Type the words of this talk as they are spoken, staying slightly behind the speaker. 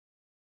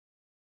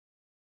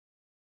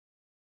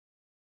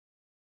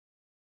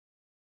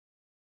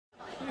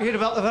You heard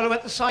about the fellow who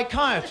went to the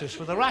psychiatrist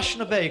with a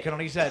ration of bacon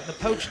on his head and a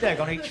poached egg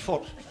on each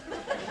foot.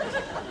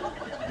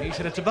 And he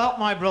said, it's about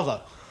my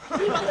brother. A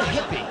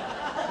hippie.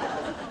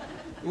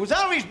 He was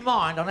out of his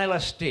mind on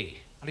LSD.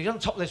 And he's on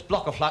top of this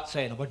block of flats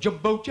saying, I'm a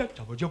jumbo jet,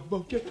 I'm a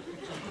jumbo jet,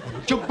 I'm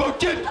a jumbo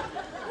jet.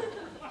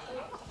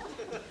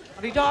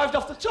 And he dived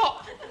off the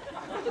top.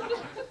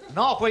 And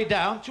halfway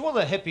down, two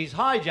other hippies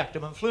hijacked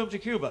him and flew him to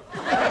Cuba.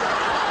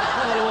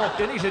 When he walked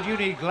in, he said, you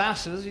need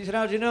glasses. He said,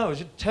 how do you know? He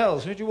said, tell,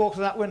 as soon as you walk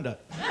through that window.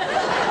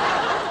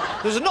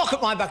 There's a knock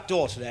at my back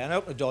door today, and I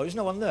opened the door, there's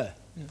no one there.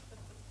 Yeah.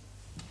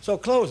 So I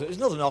closed it, there's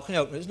another knock, and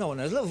I opened it, there's no one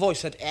there. A little voice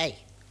said, hey.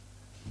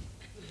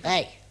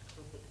 Hey.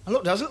 I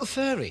looked, there was a little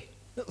fairy,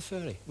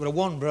 with a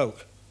wand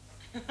broke,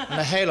 and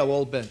a halo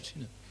all bent,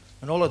 you know,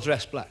 and all her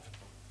dress black.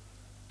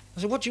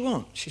 I said, what do you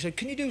want? She said,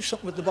 can you do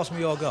something with the bottom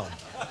of your gown?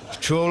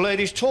 Two old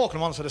ladies talking.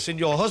 Once I'd have seen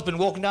your husband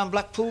walking down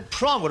Blackpool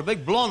Prom with a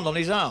big blonde on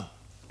his arm.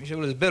 He said,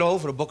 well, he's a bit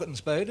old for a bucket and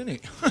spade, isn't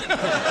he?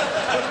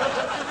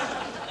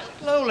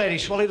 Hello, lady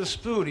swallowed a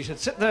spoon. He said,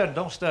 sit there and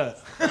don't stir.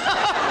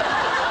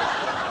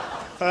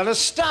 I had a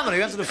stammer. He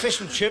went to the fish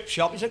and chip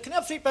shop. He said, can I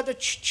have 3 better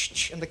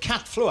ch-ch-ch? And the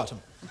cat flew at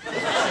him.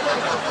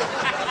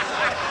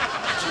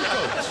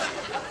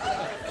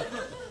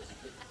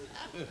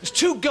 There's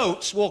 2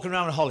 goats walking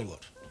around in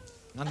Hollywood.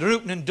 And they're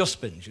opening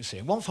dustbins, you see.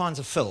 And one finds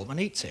a film and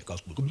eats it.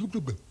 Goes...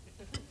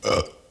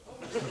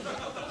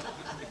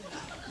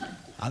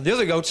 And the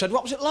other goat said,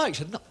 what was it like? He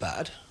said, not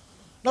bad.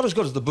 Not as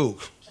good as the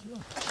book.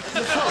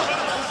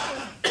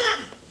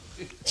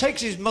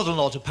 Takes his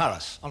mother-in-law to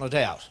Paris on a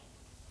day out.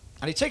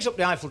 And he takes up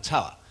the Eiffel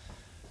Tower.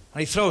 And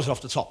he throws her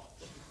off the top.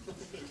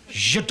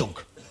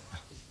 Zhudunk.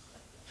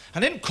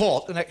 And in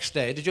court the next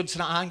day, the judge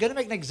said, I'm going to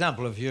make an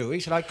example of you. He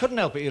said, I couldn't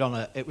help it, Your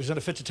Honour. It was in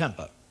a fit of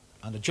temper.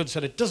 And the judge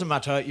said, it doesn't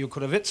matter, you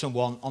could have hit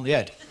someone on the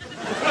head.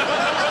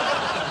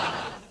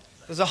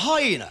 There's a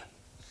hyena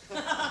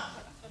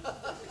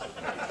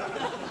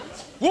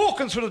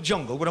walking through the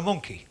jungle with a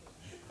monkey.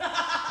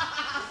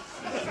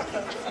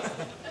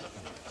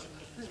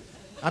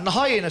 And the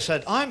hyena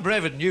said, I'm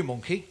braver than you,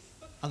 monkey.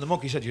 And the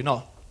monkey said, you're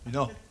not. You're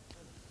not.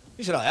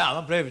 He said, I am.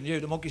 I'm braver than you.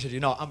 The monkey said,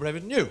 you're not. I'm braver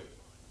than you.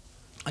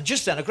 And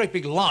just then, a great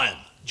big lion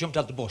jumped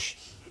out the bush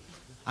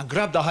and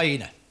grabbed the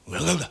hyena.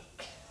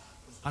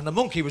 And the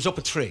monkey was up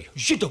a tree.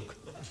 Zhidunk.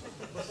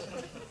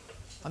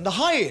 And the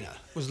hyena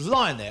was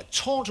lying there,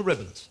 torn to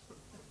ribbons.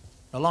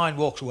 The lion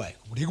walks away.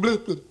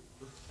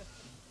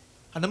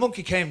 And the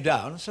monkey came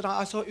down and said,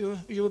 I thought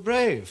you were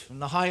brave.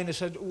 And the hyena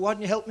said, why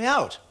didn't you help me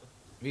out?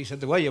 He said,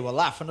 the way you were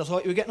laughing, I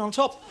thought you were getting on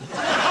top.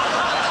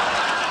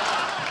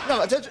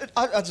 No,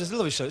 I just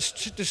love it so.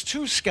 There's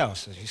 2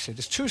 scousers, you see,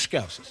 there's 2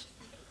 scousers.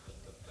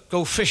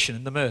 Go fishing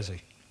in the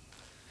Mersey.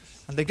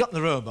 And they got in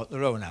the rowboat,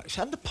 they're rowing out. He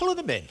said, and they're pulling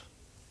them in.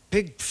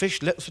 Big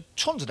fish, little fish,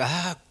 tons of that.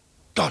 Ah,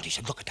 God, he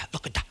said, look at that,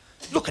 look at that,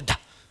 look at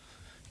that.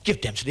 Give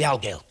them to the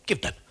algal,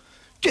 give them.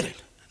 Get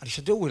it. And he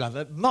said, oh, we'll have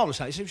a marvellous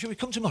night. He said, shall we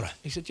come tomorrow?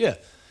 He said, yeah.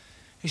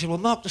 He said, well,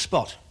 mark the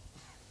spot.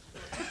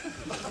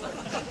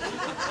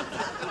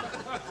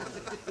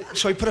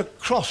 So he put a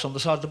cross on the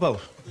side of the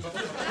boat.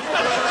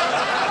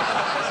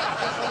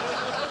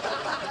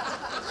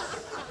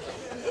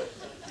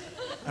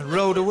 And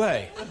rowed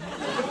away.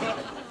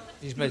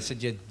 His mate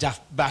said, you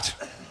daft bat.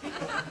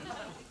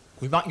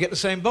 We might get the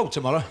same boat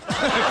tomorrow.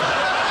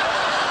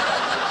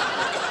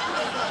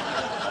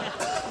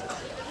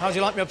 How'd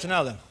you like me up to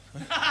now, then?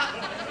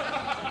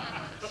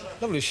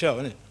 Lovely show,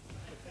 isn't it?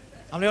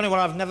 I'm the only one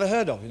I've never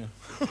heard of, you know.